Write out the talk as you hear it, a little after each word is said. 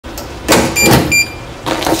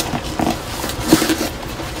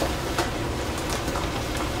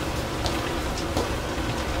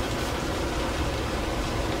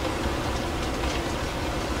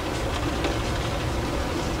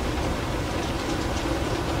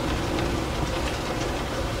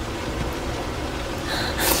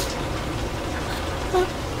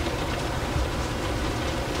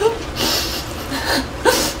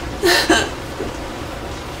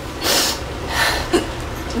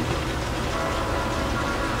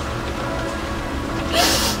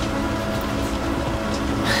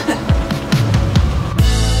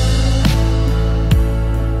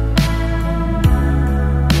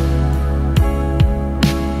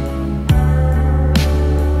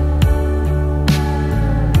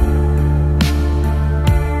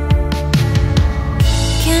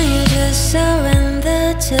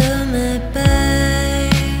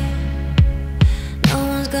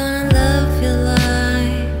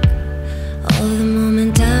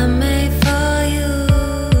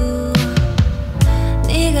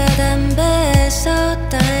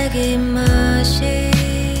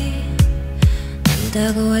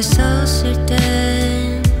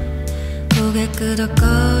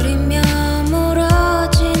끄덕거리며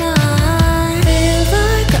멀어지나 Feel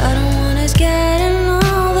like I don't wanna getting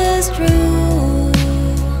all this through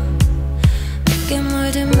늦게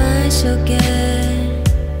물든 말 속에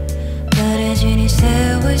바래진 이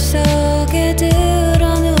세월 속에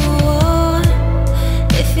드러누워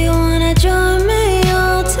If you wanna join me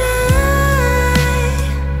all day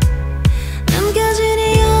남겨진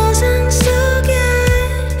이 영상 속에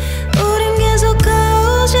우린 계속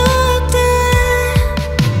거적대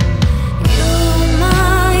You're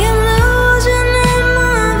my illusion in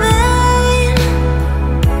my vein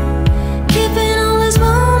Keeping all this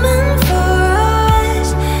moment for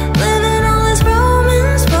us Living all this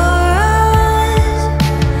romance for us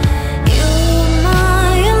You're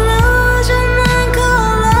my illusion and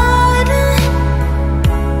colliding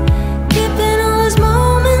Keeping all this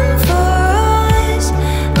moment for us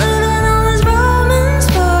Living all this romance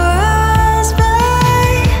for us,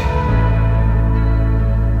 babe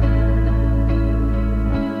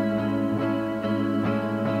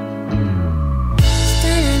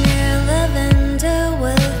Standing here lavender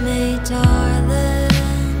with me, darling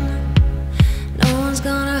No one's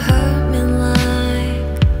gonna hurt me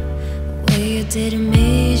like the way you did